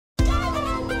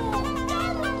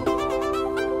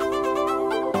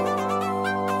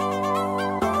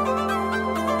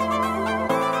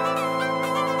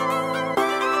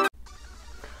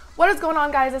What is going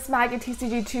on, guys? It's Maggie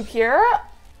TCG Tube here,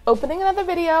 opening another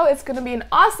video. It's going to be an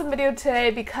awesome video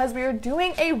today because we are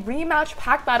doing a rematch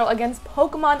pack battle against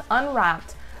Pokemon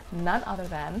Unwrapped. None other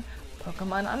than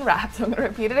Pokemon Unwrapped. So I'm going to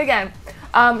repeat it again.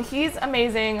 He's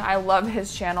amazing. I love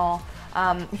his channel.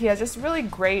 He has just really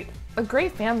a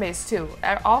great fan base too.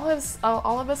 All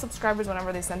of his subscribers,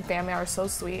 whenever they send fan mail, are so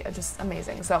sweet. It's just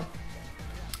amazing. So,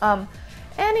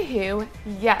 anywho,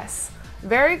 yes.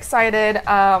 Very excited.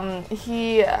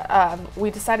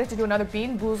 We decided to do another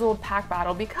Bean Boozled pack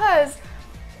battle because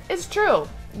it's true,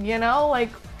 you know, like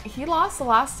he lost the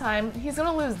last time, he's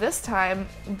gonna lose this time,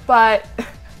 but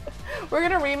we're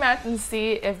gonna rematch and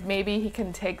see if maybe he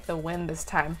can take the win this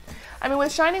time. I mean,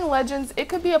 with Shining Legends, it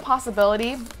could be a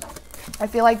possibility. I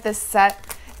feel like this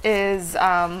set is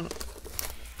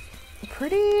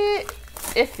pretty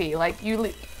iffy. Like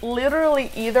you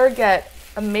literally either get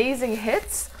amazing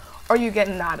hits or you get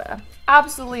nada,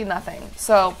 absolutely nothing.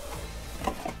 So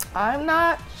I'm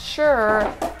not sure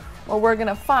what we're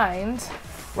gonna find.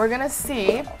 We're gonna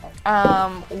see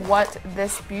what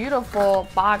this beautiful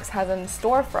box has in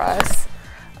store for us.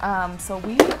 So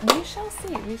we shall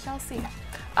see, we shall see.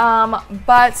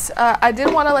 But I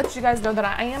did want to let you guys know that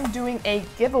I am doing a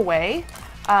giveaway.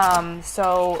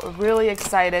 So really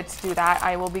excited to do that.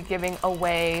 I will be giving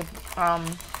away,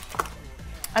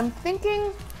 I'm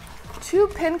thinking 2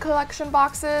 pin collection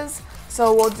boxes.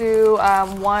 So we'll do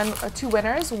two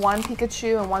winners, 1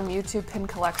 Pikachu and 1 Mewtwo pin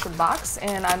collection box,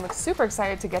 and I'm super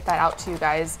excited to get that out to you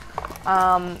guys.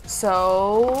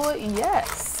 So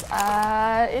yes,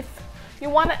 if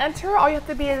you want to enter, all you have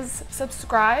to be is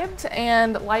subscribed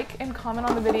and like and comment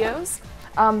on the videos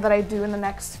that I do in the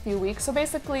next few weeks. So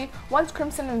basically, once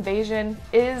Crimson Invasion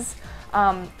is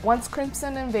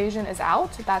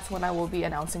out, that's when I will be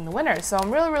announcing the winners. So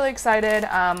I'm really excited.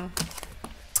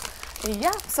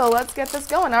 Yeah, so let's get this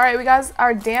going. All right, we got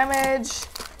our damage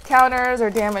counters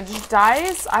or damage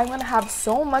dice. I'm gonna have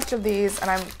so much of these, and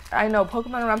I know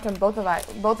Pokemon Unwrapped and both of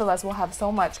us will have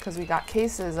so much because we got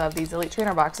cases of these Elite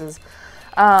Trainer boxes.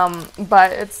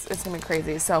 But it's gonna be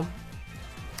crazy. So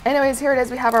anyways, here it is.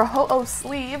 We have our Ho-Oh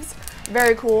sleeves.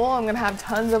 Very cool. I'm gonna have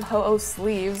tons of Ho-Oh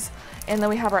sleeves. And then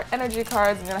we have our energy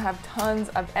cards. I'm gonna have tons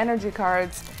of energy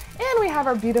cards. And we have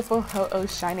our beautiful Ho-Oh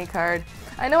shiny card.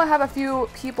 I know I have a few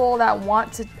people that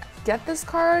want to get this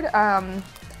card,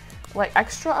 like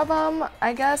extra of them,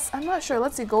 I guess. I'm not sure.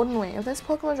 Let's see, Golden Wing. If this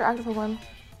Pokemon is your active Pokemon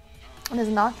and is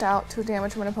knocked out to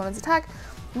damage from an opponent's attack,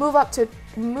 move up to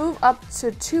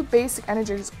 2 basic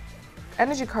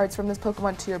energy cards from this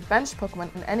Pokemon to your bench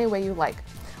Pokemon in any way you like,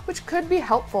 which could be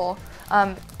helpful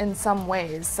in some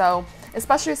ways. So,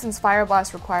 especially since Fire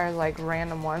Blast requires like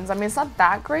random ones. I mean, it's not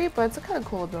that great, but it's a kind of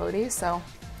cool ability. So,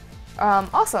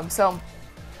 awesome. So,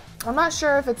 I'm not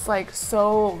sure if it's like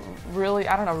so really,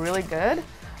 I don't know, really good.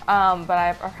 But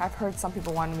I've heard some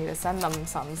people wanted me to send them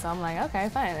some, so I'm like, okay,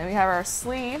 fine. And we have our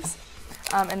sleeves,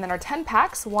 and then our 10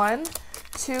 packs. 1,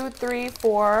 2, 3,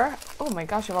 4. Oh my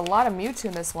gosh, we have a lot of Mewtwo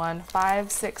in this one.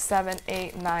 5, 6, 7,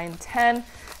 8, 9, 10.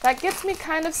 That gets me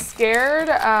kind of scared.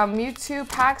 Mewtwo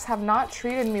packs have not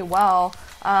treated me well,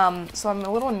 so I'm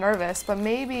a little nervous, but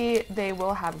maybe they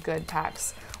will have good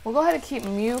packs. We'll go ahead and keep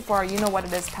Mew for our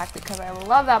you-know-what-it-is pack because I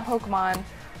love that Pokemon,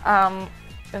 and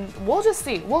we'll just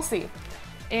see. We'll see.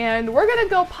 And we're going to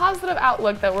go positive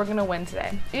outlook that we're going to win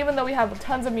today, even though we have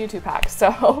tons of Mewtwo packs,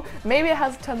 so maybe it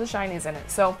has tons of shinies in it.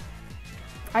 So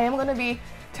I am going to be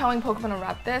telling Pokemon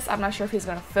Unwrapped this. I'm not sure if he's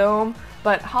going to film,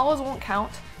 but holos won't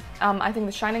count. I think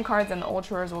the Shining cards and the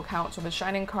Ultra Rares will count, so the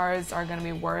Shining cards are going to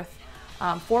be worth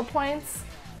 4 points.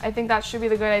 I think that should be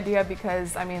the good idea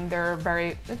because, I mean, they're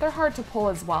hard to pull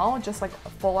as well, just like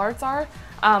full arts are.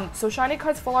 So shiny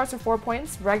cards, full arts are 4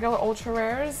 points. Regular ultra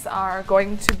rares are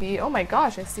going to be, oh my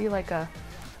gosh, I see like a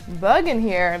bug in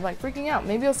here. I'm like freaking out.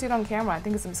 Maybe you'll see it on camera. I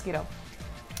think it's a mosquito.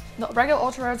 The regular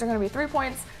ultra rares are going to be 3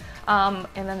 points. And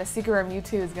then the Secret Rare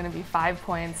Mewtwo is going to be 5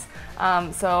 points.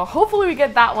 So hopefully we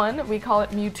get that one. We call it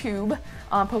Mewtube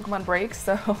on Pokemon Break.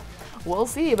 So we'll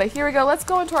see. But here we go. Let's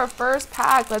go into our first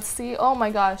pack. Let's see. Oh my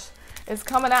gosh. It's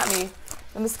coming at me.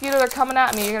 The mosquitoes are coming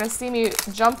at me. You're going to see me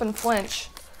jump and flinch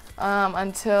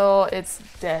until it's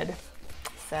dead.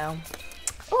 So,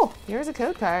 oh, here's a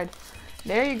code card.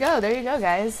 There you go. There you go,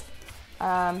 guys.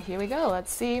 Here we go.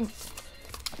 Let's see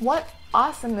what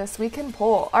awesomeness we can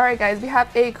pull. All right, guys. We have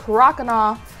a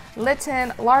Croconaw,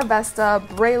 Litten, Larvesta,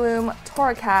 Breloom,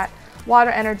 Torracat,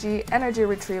 Water Energy, Energy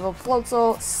Retrieval,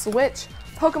 Floatzel, Switch,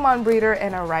 Pokemon Breeder,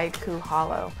 and a Raikou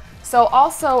Holo. So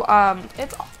also,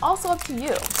 it's also up to you,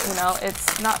 you know,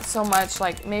 it's not so much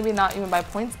like, maybe not even by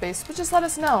points based, but just let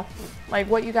us know, like,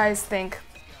 what you guys think,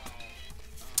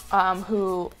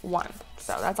 who won.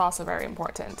 So that's also very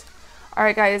important. All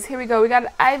right, guys, here we go. We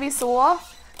got Ivysaur,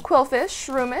 Quillfish,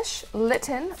 Shroomish,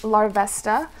 Litten,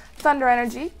 Larvesta, Thunder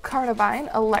Energy, Carnivine,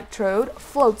 Electrode,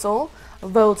 Floatzel,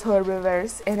 Voltorb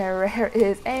Reverse, and a rare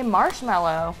is a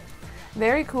Marshmallow.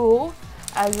 Very cool.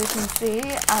 As you can see,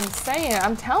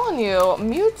 I'm telling you,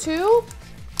 Mewtwo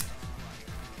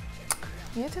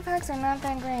packs are not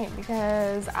that great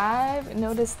because I've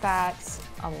noticed that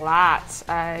a lot.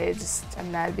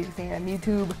 I'm not a big fan of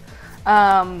Mewtwo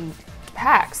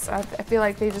packs. I feel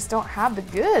like they just don't have the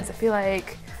goods. I feel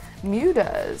like Mew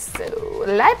does. So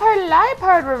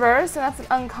Liepard Reverse, and that's an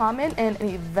uncommon, and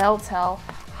a Veltel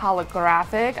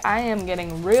holographic. I am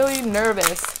getting really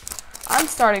nervous. I'm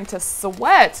starting to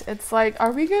sweat. It's like,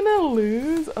 are we gonna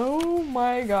lose? Oh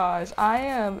my gosh. I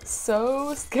am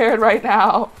so scared right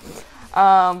now.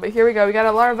 But here we go. We got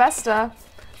a Larvesta,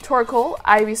 Torkoal,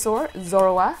 Ivysaur,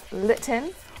 Zorua,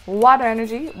 Litten, Water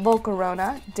Energy,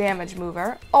 Volcarona, Damage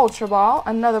Mover, Ultra Ball,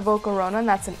 another Volcarona, and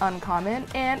that's an uncommon,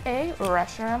 and a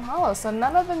Reshiram Hollow. So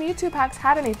none of the Mewtwo packs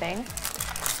had anything.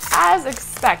 As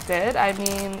expected. I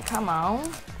mean, come on.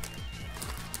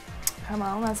 Come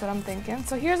on, that's what I'm thinking.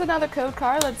 So here's another code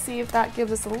card. Let's see if that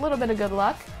gives us a little bit of good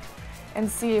luck and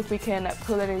see if we can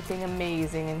pull anything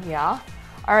amazing in here.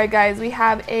 Alright guys, we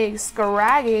have a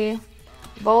Scraggy,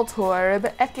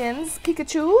 Voltorb, Ekans,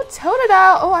 Pikachu,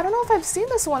 Totodile. Oh, I don't know if I've seen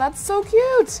this one. That's so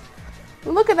cute.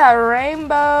 Look at that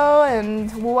rainbow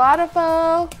and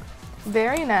waterfall.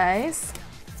 Very nice.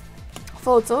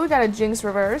 Floatzel, we got a Jinx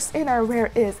Reverse, and our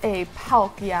rare is a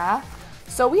Palkia.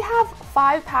 So we have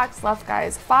 5 packs left,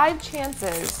 guys. 5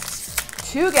 chances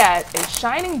to get a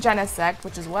Shining Genesect,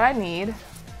 which is what I need.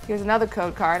 Here's another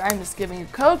code card. I'm just giving you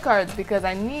code cards because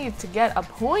I need to get a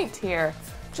point here.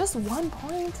 Just 1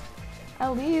 point.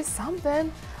 At least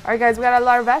something. Alright, guys, we got a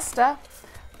Larvesta,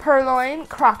 Purloin,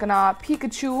 Croconaw,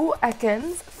 Pikachu,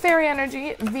 Ekans, Fairy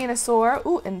Energy, Venusaur,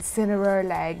 ooh, Incineroar,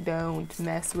 like, don't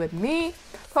mess with me.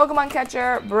 Pokemon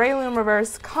Catcher, Breloom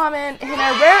Reverse, Common, and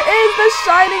our rare is the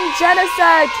Shining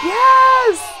Genesect.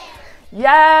 Yes!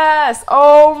 Yes!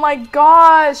 Oh my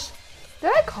gosh!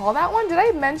 Did I call that one? Did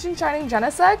I mention Shining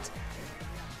Genesect?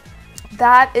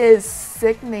 That is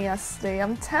sick nasty.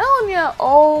 I'm telling you.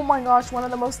 Oh my gosh, one of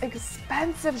the most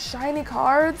expensive shiny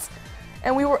cards.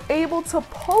 And we were able to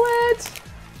pull it.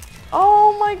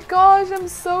 Oh my gosh, I'm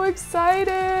so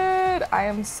excited. I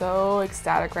am so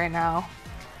ecstatic right now.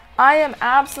 I am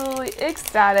absolutely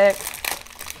ecstatic.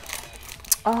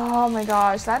 Oh my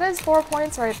gosh, that is 4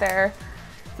 points right there.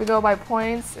 If we go by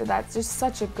points, that's just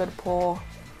such a good pull.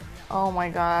 Oh my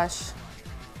gosh.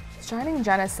 Shining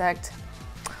Genesect.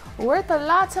 Worth a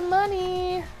lot of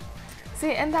money.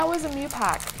 See, and that was a Mew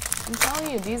pack. I'm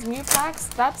telling you, these Mew packs,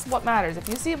 that's what matters. If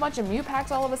you see a bunch of Mew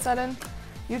packs all of a sudden,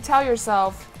 you tell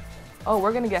yourself, oh,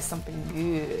 we're gonna get something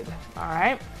good.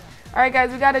 Alright? Alright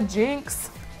guys, we got a Jinx,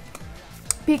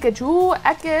 Pikachu,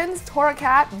 Ekans,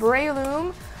 Torracat,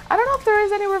 Breloom. I don't know if there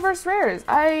is any reverse rares.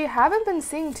 I haven't been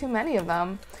seeing too many of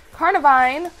them.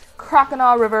 Carnivine,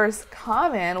 Croconaw Reverse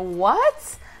Common.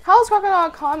 What? How is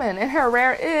Croconaw common? And her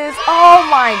rare is, oh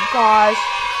my gosh.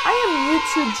 I am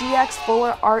Mewtwo GX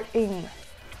full arting.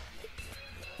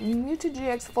 Mewtwo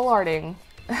GX full arting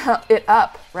it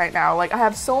up right now. Like, I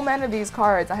have so many of these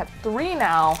cards. I have 3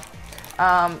 now.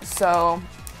 So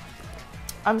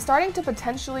I'm starting to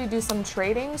potentially do some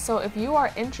trading. So if you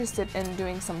are interested in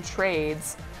doing some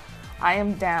trades, I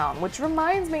am down. Which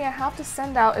reminds me, I have to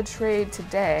send out a trade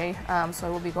today. So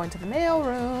I will be going to the mail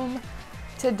room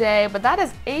today, but that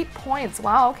is 8 points.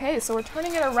 Wow, okay, so we're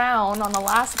turning it around on the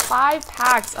last 5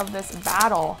 packs of this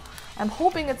battle. I'm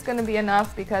hoping it's going to be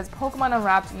enough because Pokemon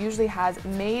Unwrapped usually has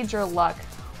major luck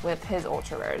with his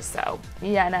Ultra Rares. So,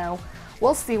 yeah, no,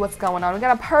 we'll see what's going on. We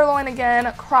got a Purloin again,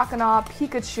 Croconaw,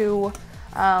 Pikachu,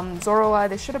 Zorua.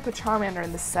 They should have put Charmander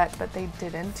in the set, but they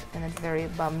didn't, and it's very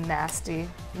nasty.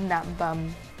 Not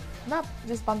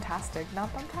just bumtastic.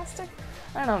 Not bumtastic?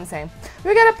 I don't know what I'm saying.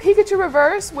 We got a Pikachu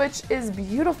Reverse, which is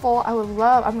beautiful. I would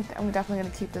love, I'm definitely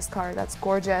going to keep this card. That's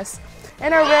gorgeous.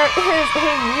 And our rare is a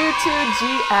Mewtwo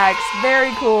GX.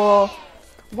 Very cool.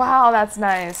 Wow, that's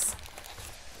nice.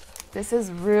 This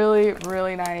is really,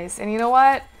 really nice. And you know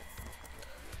what?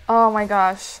 Oh my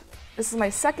gosh. This is my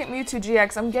second Mewtwo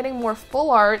GX. I'm getting more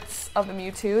full arts of the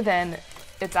Mewtwo than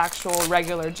its actual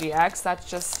regular GX. That's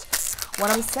just what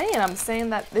I'm saying. I'm saying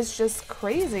that it's just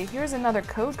crazy. Here's another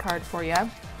code card for you.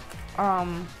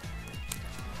 I'm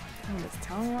just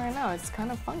telling you right now, it's kind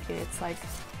of funky. It's like,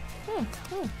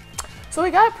 So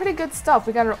we got pretty good stuff.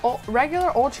 We got a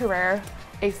regular Ultra Rare,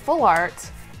 a Full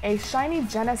Art, a Shiny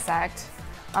Genesect,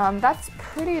 That's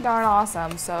pretty darn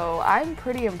awesome. So I'm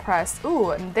pretty impressed.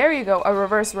 Ooh, and there you go, a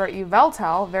reverse rare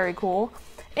Yveltal, very cool.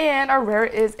 And our rare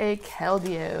is a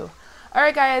Keldeo. All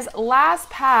right, guys, last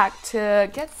pack to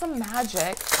get some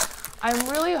magic. I'm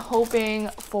really hoping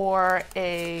for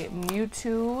a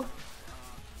Mewtwo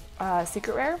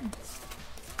secret rare.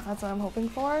 That's what I'm hoping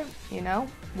for. You know,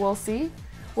 we'll see.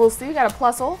 We'll see. We got a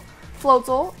Plusle,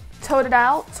 Floatzel,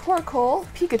 Totodile, Torkoal,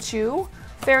 Pikachu,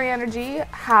 Fairy Energy,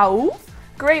 Howl,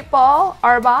 Great Ball,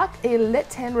 Arbok, a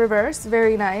Litten reverse,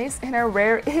 very nice, and our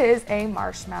rare is a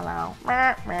Marshmallow.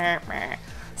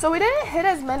 So we didn't hit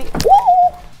as many.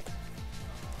 Woo!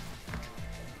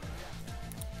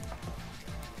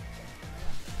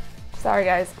 Sorry,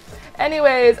 guys.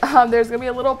 Anyways, there's gonna be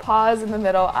a little pause in the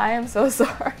middle. I am so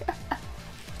sorry.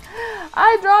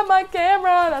 I dropped my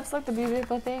camera. That's like the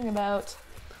beautiful thing about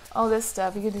all this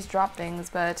stuff. You can just drop things,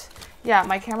 but yeah,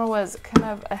 my camera was kind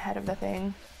of ahead of the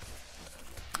thing.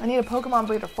 I need a Pokemon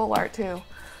Breeder full art too.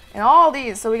 And all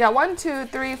these. So we got 1, 2,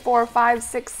 3, 4, 5,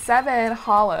 6, 7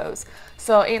 holos.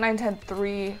 So 8, 9, 10,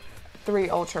 3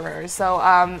 ultra rares.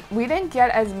 So we didn't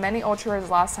get as many ultra rares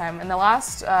last time. In the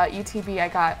last ETB, I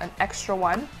got an extra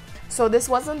one. So this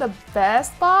wasn't the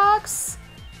best box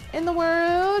in the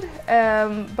world.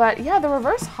 But yeah, the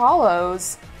reverse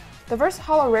holos, the reverse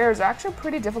holo rares are actually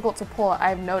pretty difficult to pull,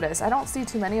 I've noticed. I don't see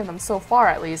too many of them so far,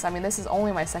 at least. I mean, this is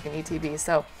only my second ETB.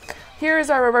 So here's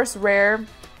our reverse rare.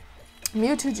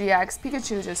 Mewtwo GX.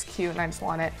 Pikachu is just cute and I just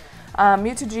want it.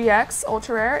 Mewtwo GX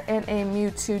Ultra Rare and a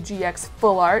Mewtwo GX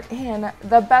Full Art. And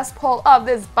the best pull of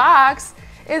this box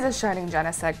is a Shining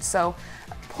Genesect. So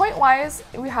point-wise,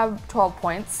 we have 12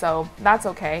 points, so that's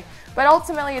okay. But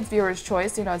ultimately, it's viewer's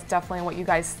choice. You know, it's definitely what you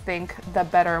guys think the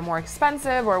better, more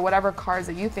expensive, or whatever cards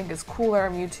that you think is cooler,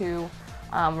 Mewtwo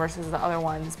versus the other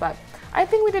ones. But I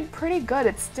think we did pretty good.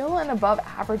 It's still an above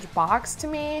average box to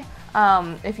me.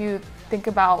 If you think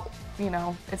about, you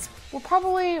know, we're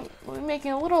probably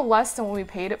making a little less than what we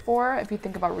paid it for if you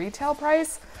think about retail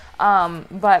price.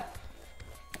 But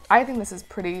I think this is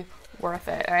pretty worth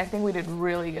it, and I think we did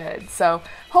really good. So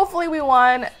hopefully we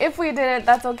won. If we didn't,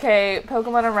 that's okay.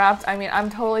 Pokemon Unwrapped, I mean, I'm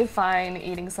totally fine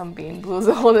eating some Bean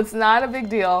Boozled. It's not a big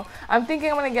deal. I'm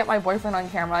thinking I'm gonna get my boyfriend on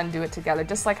camera and do it together,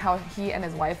 just like how he and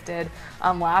his wife did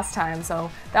last time. So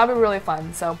that'll be really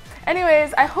fun. So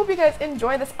anyways, I hope you guys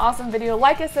enjoy this awesome video.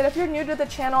 Like I said, if you're new to the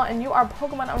channel and you are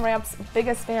Pokemon Unwrapped's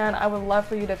biggest fan, I would love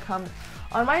for you to come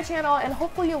on my channel, and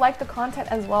hopefully you like the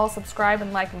content as well. Subscribe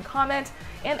and like and comment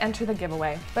and enter the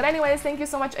giveaway. But anyways, thank you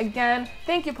so much again.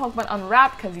 Thank you, Pokemon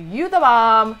Unwrapped, because you the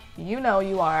bomb. You know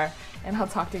you are. And I'll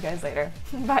talk to you guys later.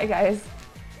 Bye, guys.